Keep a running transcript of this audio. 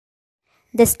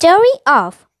The story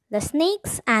of the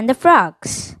snakes and the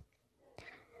frogs.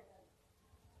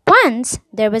 Once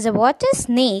there was a water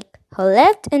snake who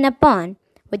lived in a pond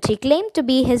which he claimed to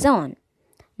be his own.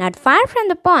 Not far from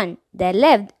the pond there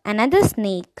lived another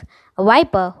snake, a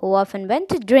viper who often went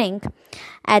to drink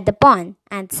at the pond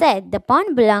and said the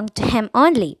pond belonged to him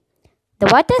only. The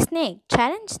water snake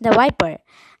challenged the viper,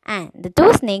 and the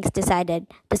two snakes decided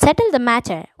to settle the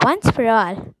matter once for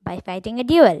all by fighting a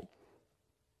duel.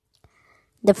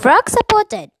 The frog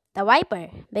supported the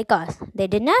viper because they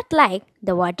did not like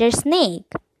the water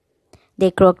snake.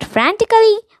 They croaked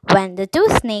frantically when the two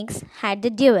snakes had the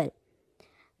duel.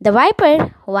 The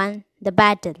viper won the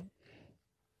battle.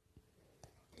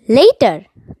 Later,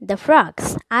 the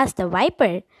frogs asked the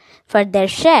viper for their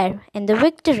share in the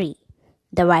victory.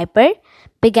 The viper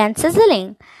began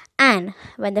sizzling, and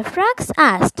when the frogs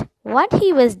asked what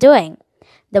he was doing,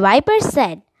 the viper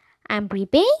said, "I'm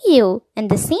repaying you in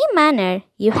the same manner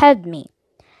you helped me."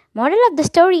 Moral of the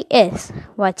story is,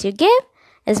 what you give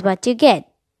is what you get.